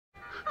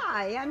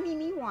Hi, I'm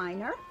Mimi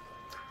Weiner,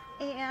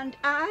 and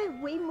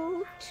we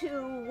moved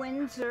to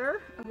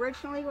Windsor.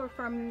 Originally, we're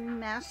from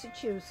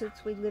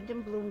Massachusetts. We lived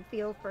in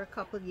Bloomfield for a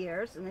couple of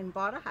years and then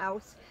bought a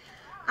house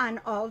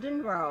on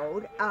Alden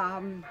Road.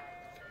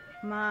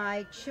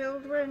 My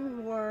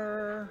children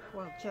were,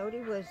 well,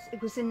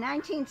 it was in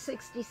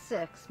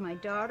 1966. My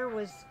daughter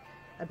was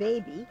a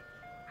baby,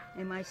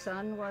 and my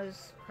son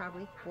was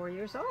probably 4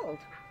 years old.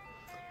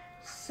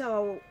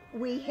 So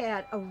we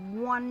had a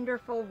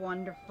wonderful,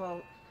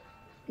 wonderful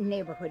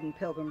neighborhood in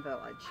Pilgrim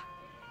Village.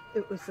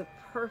 It was the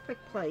perfect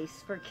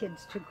place for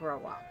kids to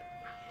grow up.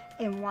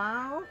 And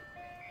while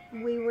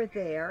we were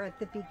there at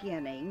the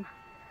beginning,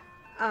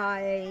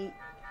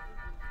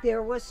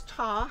 there was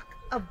talk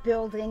of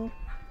building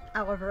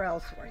Oliver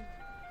Ellsworth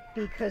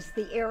because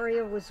the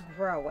area was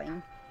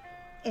growing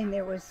and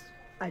there was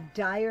a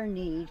dire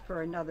need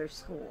for another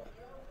school.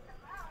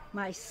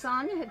 My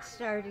son had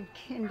started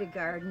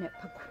kindergarten at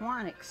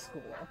Pequannock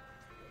School,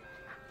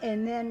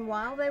 and then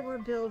while they were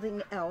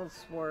building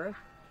Ellsworth,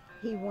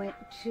 he went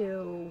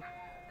to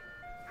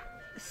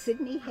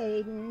Sidney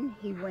Hayden,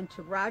 he went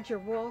to Roger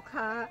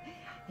Wolcott,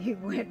 he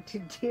went to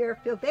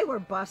Deerfield. They were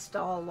bussed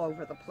all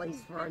over the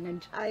place for an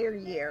entire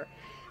year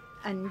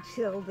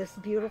until this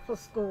beautiful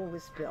school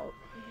was built.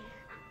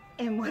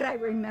 And what I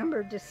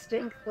remember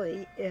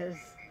distinctly is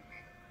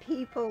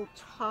people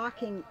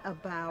talking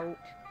about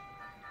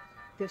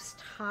this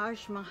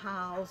Taj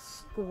Mahal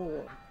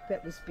school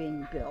that was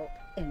being built,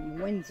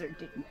 and Windsor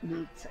didn't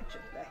need such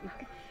a thing.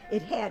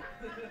 It had,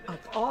 of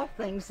all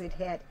things, it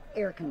had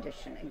air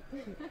conditioning,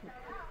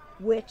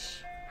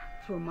 which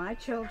for my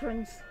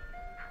children's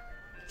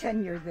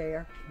tenure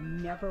there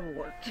never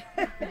worked.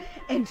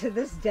 And to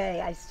this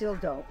day, I still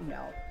don't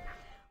know.